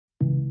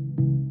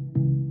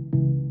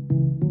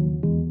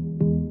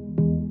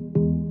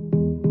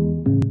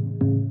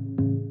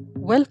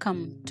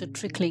Welcome to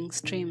Trickling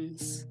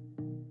Streams.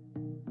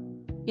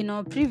 In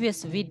our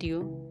previous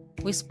video,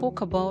 we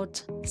spoke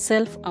about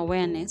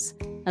self-awareness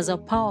as a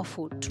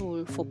powerful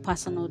tool for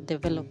personal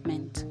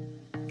development.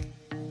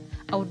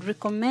 I would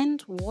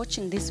recommend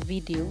watching this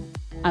video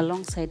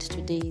alongside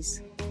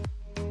today's.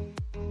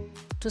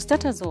 To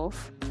start us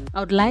off,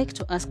 I would like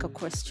to ask a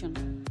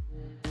question.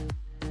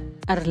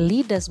 Are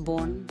leaders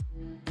born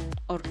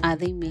or are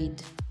they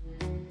made?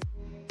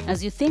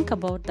 As you think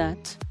about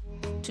that,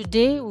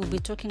 today we'll be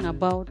talking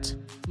about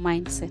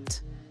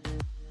mindset.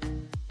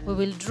 We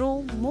will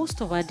draw most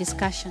of our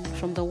discussion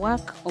from the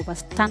work of a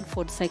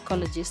Stanford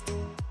psychologist,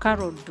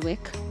 Carol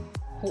Dweck,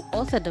 who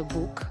authored a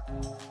book,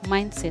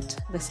 Mindset: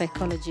 The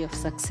Psychology of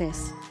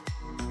Success.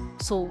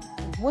 So,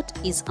 what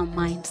is a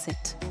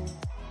mindset?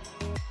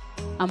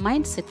 A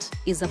mindset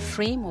is a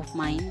frame of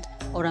mind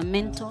or a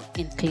mental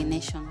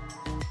inclination.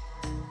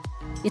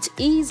 It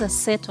is a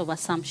set of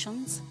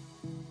assumptions,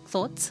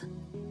 thoughts,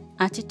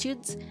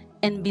 attitudes,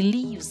 and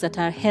beliefs that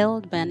are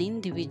held by an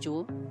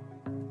individual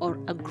or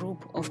a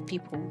group of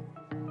people.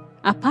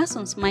 A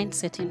person's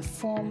mindset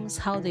informs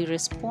how they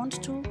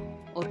respond to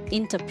or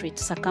interpret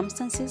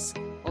circumstances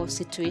or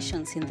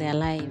situations in their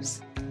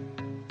lives.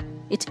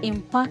 It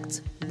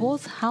impacts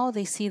both how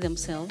they see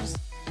themselves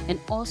and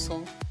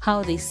also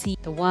how they see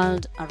the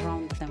world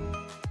around them.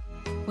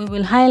 We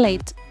will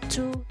highlight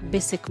two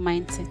basic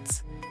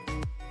mindsets.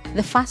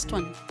 The first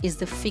one is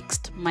the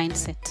fixed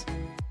mindset.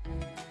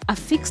 A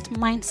fixed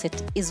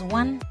mindset is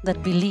one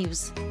that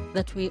believes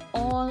that we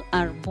all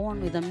are born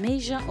with a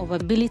measure of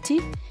ability,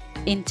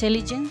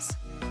 intelligence,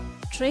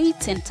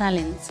 traits and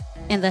talents,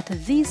 and that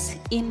these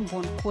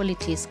inborn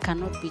qualities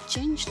cannot be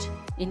changed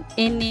in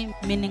any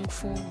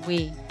meaningful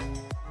way.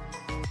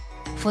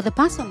 For the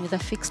person with a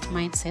fixed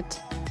mindset,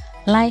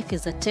 life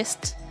is a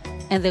test,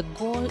 and the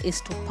goal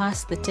is to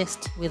pass the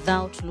test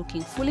without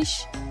looking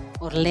foolish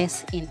or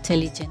less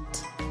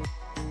intelligent.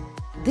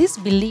 This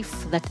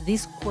belief that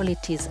these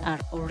qualities are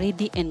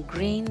already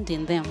ingrained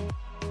in them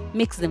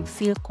makes them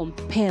feel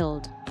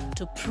compelled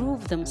to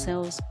prove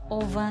themselves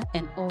over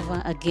and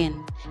over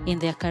again in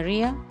their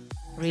career,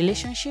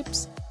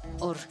 relationships,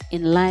 or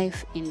in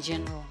life in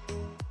general.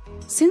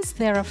 Since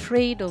they're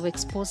afraid of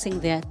exposing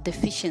their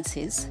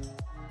deficiencies,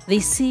 they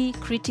see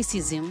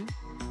criticism,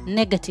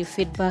 negative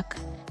feedback,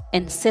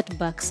 and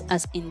setbacks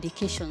as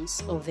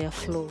indications of their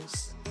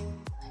flaws.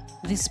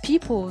 These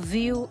people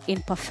view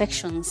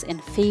imperfections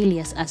and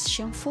failures as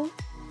shameful,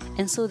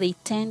 and so they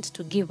tend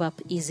to give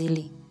up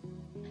easily.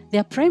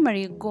 Their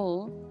primary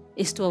goal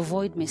is to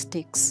avoid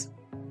mistakes.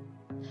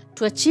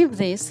 To achieve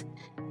this,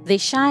 they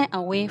shy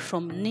away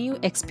from new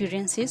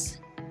experiences,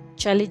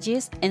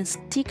 challenges, and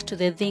stick to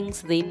the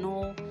things they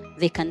know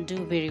they can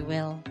do very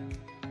well.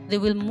 They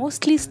will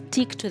mostly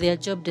stick to their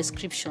job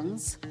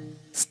descriptions,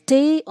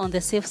 stay on the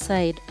safe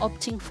side,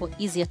 opting for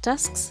easier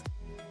tasks,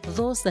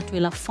 those that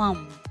will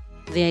affirm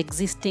their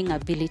existing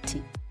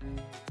ability.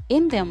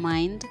 In their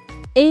mind,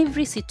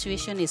 every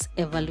situation is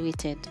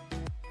evaluated.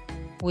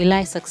 Will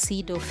I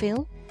succeed or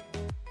fail?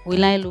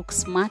 Will I look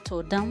smart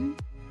or dumb?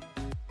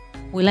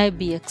 Will I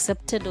be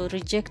accepted or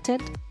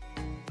rejected?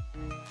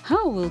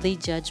 How will they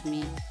judge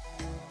me?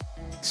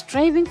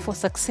 Striving for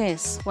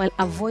success while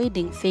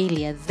avoiding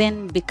failure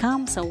then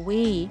becomes a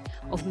way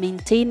of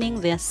maintaining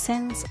their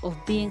sense of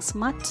being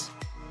smart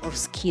or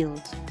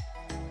skilled.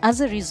 As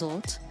a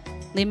result,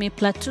 they may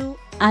plateau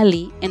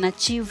early and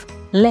achieve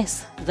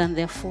less than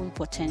their full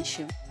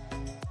potential.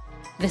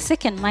 The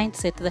second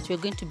mindset that we're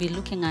going to be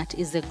looking at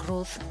is the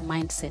growth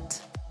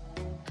mindset.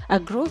 A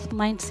growth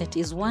mindset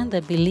is one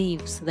that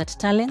believes that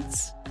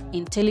talents,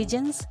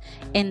 intelligence,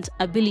 and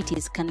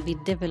abilities can be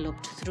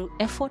developed through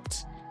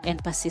effort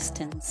and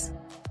persistence.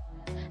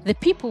 The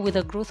people with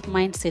a growth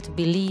mindset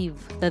believe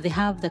that they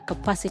have the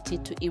capacity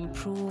to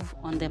improve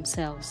on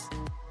themselves.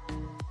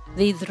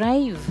 They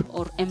thrive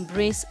or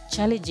embrace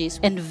challenges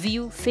and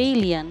view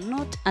failure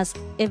not as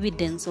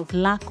evidence of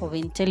lack of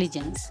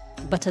intelligence,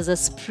 but as a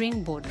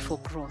springboard for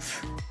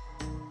growth.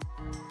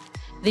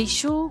 They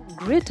show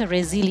greater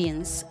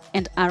resilience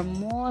and are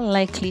more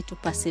likely to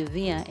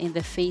persevere in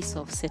the face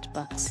of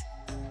setbacks.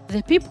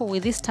 The people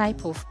with this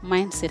type of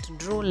mindset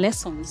draw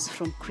lessons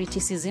from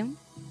criticism,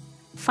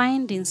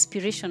 find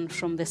inspiration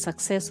from the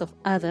success of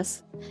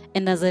others,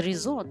 and as a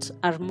result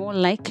are more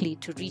likely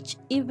to reach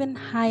even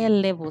higher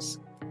levels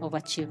of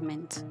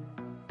achievement.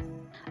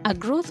 A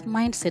growth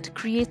mindset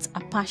creates a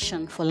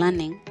passion for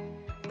learning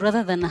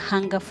rather than a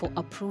hunger for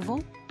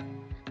approval,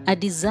 a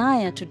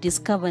desire to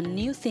discover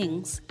new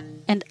things,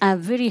 and are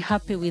very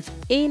happy with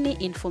any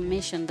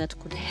information that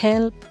could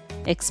help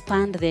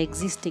expand their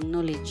existing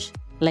knowledge,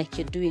 like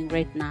you're doing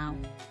right now.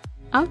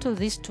 Out of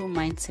these two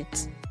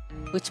mindsets,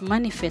 which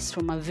manifest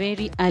from a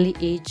very early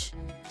age,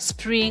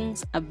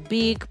 springs a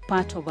big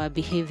part of our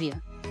behavior,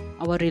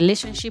 our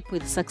relationship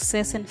with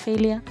success and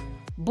failure,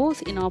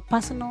 both in our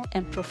personal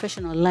and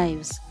professional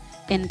lives,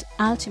 and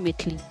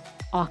ultimately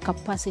our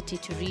capacity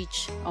to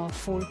reach our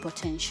full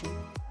potential.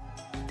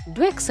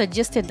 Dweck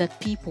suggested that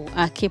people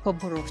are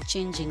capable of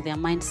changing their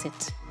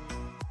mindset.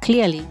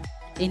 Clearly,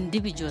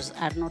 individuals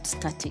are not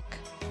static.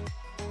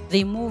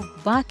 They move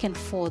back and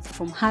forth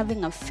from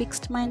having a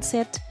fixed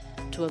mindset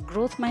to a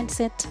growth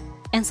mindset,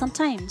 and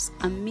sometimes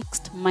a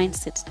mixed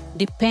mindset,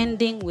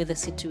 depending with the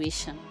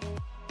situation.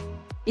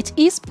 It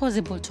is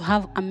possible to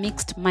have a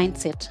mixed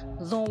mindset,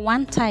 though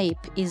one type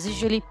is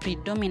usually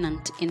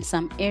predominant in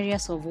some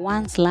areas of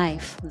one's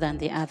life than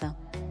the other.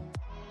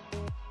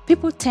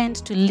 People tend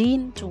to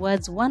lean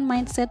towards one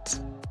mindset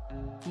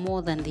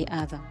more than the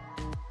other.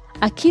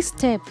 A key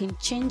step in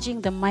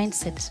changing the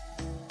mindset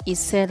is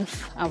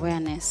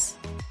self-awareness.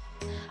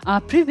 Our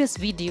previous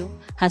video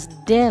has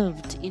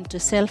delved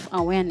into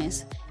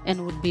self-awareness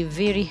and would be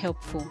very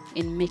helpful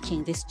in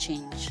making this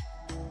change.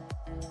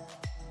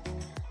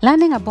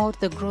 Learning about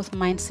the growth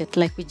mindset,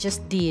 like we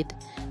just did,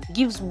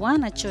 gives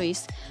one a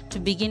choice to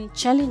begin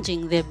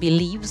challenging their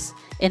beliefs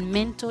and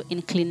mental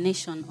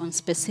inclination on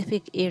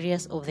specific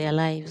areas of their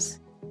lives.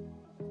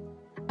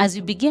 As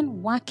you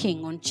begin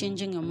working on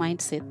changing your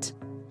mindset,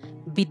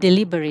 be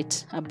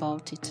deliberate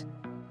about it.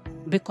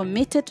 Be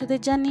committed to the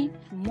journey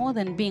more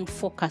than being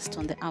focused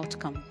on the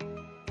outcome.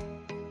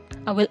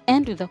 I will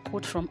end with a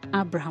quote from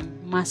Abraham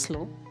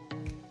Maslow,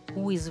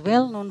 who is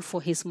well known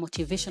for his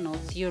motivational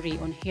theory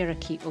on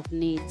hierarchy of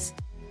needs.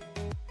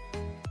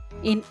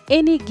 In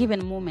any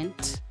given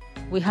moment,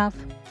 we have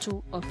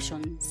two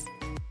options: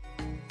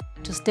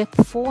 to step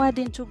forward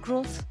into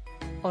growth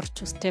or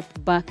to step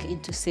back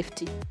into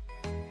safety.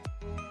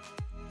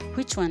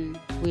 Which one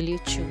will you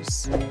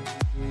choose?